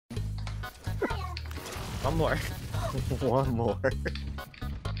One more. One more.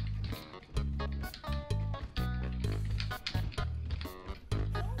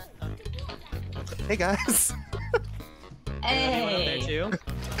 Hey guys. Anyone up there Hey! too?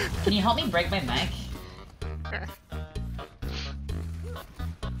 Can you help me break my mech?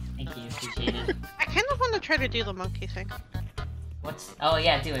 Thank you, appreciate it. I kind of want to try to do the monkey thing. What's... Oh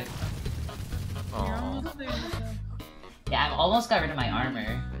yeah, do it. Aw. Yeah, I've almost got rid of my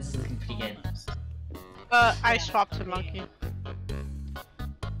armor. This is looking pretty good. I swapped to monkey.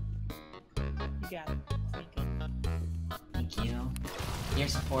 You got it. Thank you. Your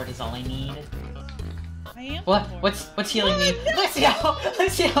support is all I need. I am. What? support. What's healing me? Lucio!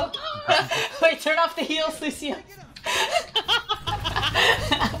 Lucio! Wait, turn off the heals, Lucio!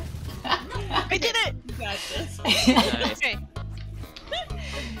 I did it! You got this. Nice. Okay.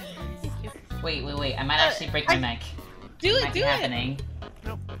 Wait, I might actually break my mech. Do It it, might do be it! happening.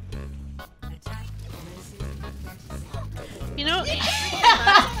 Nope. You know,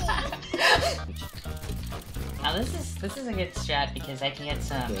 Now this is a good strat because I can get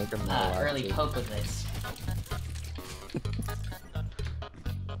some Yeah, I can roll early too. poke with this.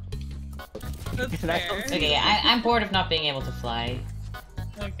 That's fair. Okay, I'm bored of not being able to fly.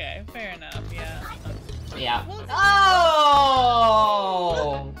 Okay, fair enough, yeah. Yeah. Oh!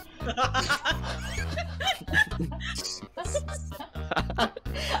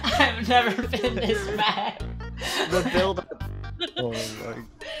 I've never been this mad. The build up. Oh my god.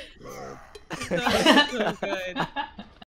 That's so good.